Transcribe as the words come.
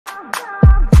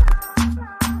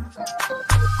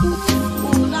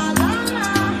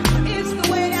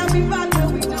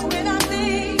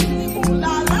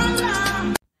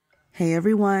Hey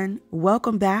everyone,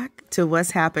 welcome back to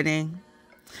What's Happening.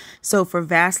 So for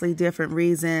vastly different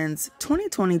reasons,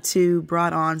 2022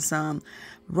 brought on some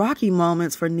rocky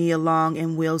moments for Nia Long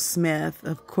and Will Smith.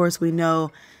 Of course, we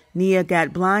know Nia got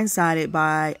blindsided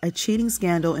by a cheating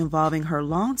scandal involving her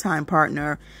longtime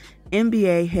partner,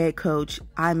 NBA head coach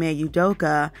Ime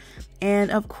Udoka. And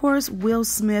of course, Will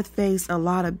Smith faced a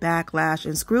lot of backlash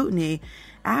and scrutiny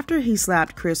after he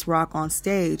slapped Chris Rock on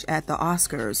stage at the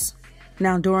Oscars.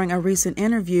 Now, during a recent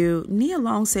interview, Nia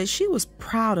Long said she was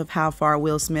proud of how far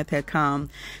Will Smith had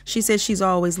come. She said she's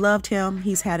always loved him.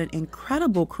 He's had an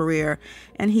incredible career,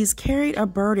 and he's carried a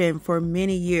burden for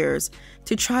many years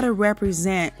to try to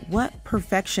represent what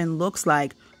perfection looks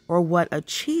like or what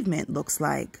achievement looks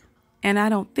like. And I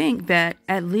don't think that,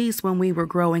 at least when we were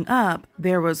growing up,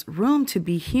 there was room to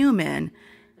be human.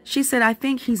 She said, I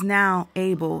think he's now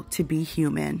able to be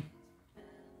human.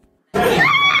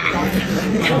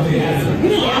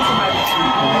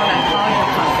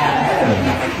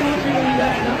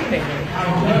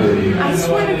 I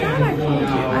swear to God, I called you.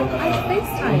 I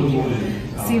FaceTimed you.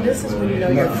 See, this is when you know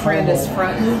your friend is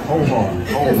fronting.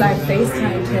 Because I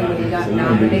FaceTimed him when he got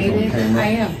nominated. I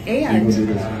am. And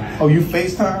oh, you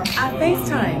FaceTimed? I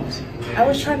FaceTimed. I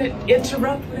was trying to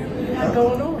interrupt whatever you had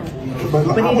going on. But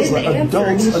he didn't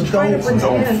answer. He was trying to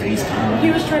pretend. FaceTime. He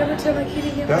was trying to pretend like he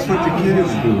didn't get That's what the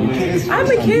kids do. The kids I'm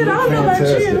a kid. I don't know about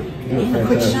you.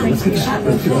 Quick shot.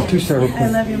 Let's get two several. I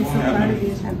love you. I'm so proud of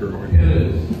you.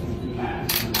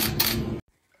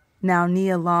 Now,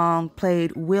 Nia Long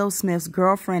played Will Smith's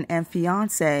girlfriend and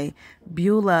fiance,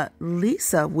 Beulah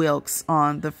Lisa Wilkes,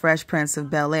 on The Fresh Prince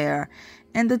of Bel-Air,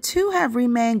 and the two have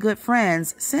remained good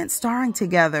friends since starring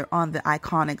together on the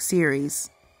iconic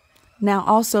series. Now,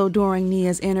 also during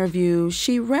Nia's interview,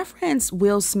 she referenced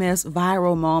Will Smith's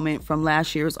viral moment from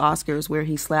last year's Oscars where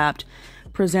he slapped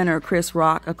presenter Chris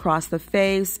Rock across the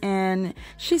face. And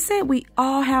she said we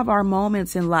all have our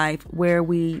moments in life where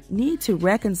we need to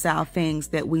reconcile things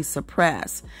that we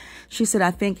suppress. She said,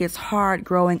 I think it's hard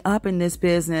growing up in this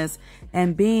business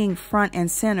and being front and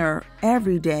center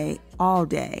every day, all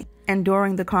day. And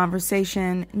during the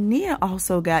conversation, Nia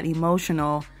also got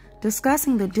emotional,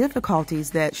 discussing the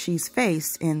difficulties that she's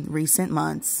faced in recent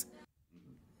months.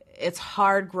 It's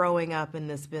hard growing up in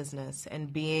this business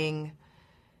and being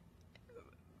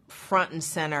front and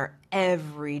center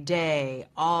every day,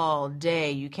 all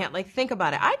day. You can't think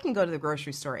about it. I can go to the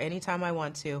grocery store anytime I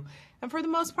want to. And for the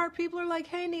most part, people are like,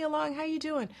 hey, Nia Long, how you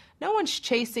doing? No one's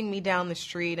chasing me down the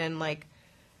street. And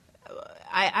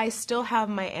I still have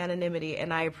my anonymity,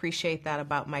 and I appreciate that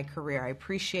about my career. I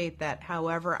appreciate that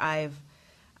however I've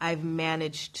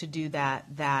managed to do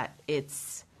that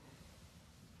it's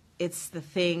the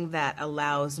thing that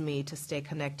allows me to stay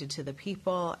connected to the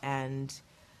people and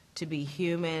to be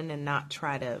human and not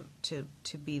try to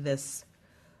be this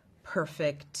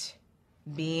perfect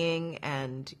being.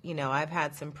 And, you know, I've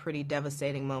had some pretty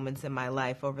devastating moments in my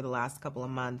life over the last couple of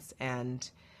months, and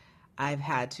I've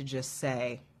had to just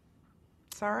say,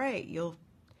 it's all right, you'll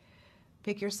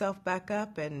pick yourself back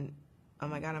up, and, oh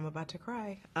my God, I'm about to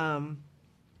cry.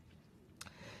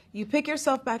 You pick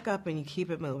yourself back up and you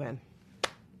keep it moving.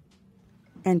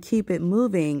 And keep it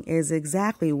moving is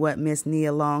exactly what Miss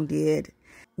Nia Long did.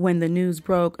 When the news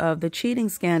broke of the cheating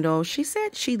scandal, she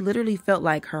said she literally felt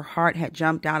like her heart had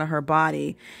jumped out of her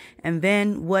body. And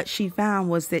then what she found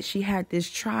was that she had this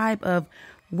tribe of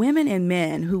women and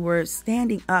men who were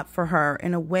standing up for her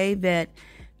in a way that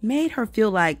made her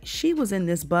feel like she was in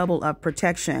this bubble of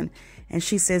protection. And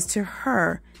she says to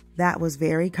her, that was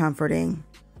very comforting.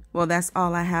 Well, that's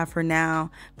all I have for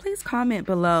now. Please comment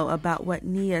below about what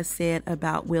Nia said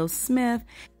about Will Smith,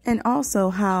 and also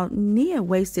how Nia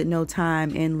wasted no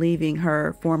time in leaving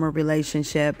her former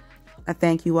relationship. I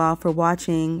thank you all for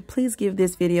watching. Please give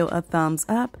this video a thumbs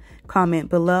up, comment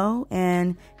below,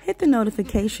 and hit the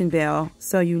notification bell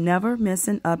so you never miss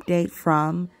an update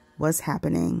from What's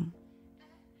Happening.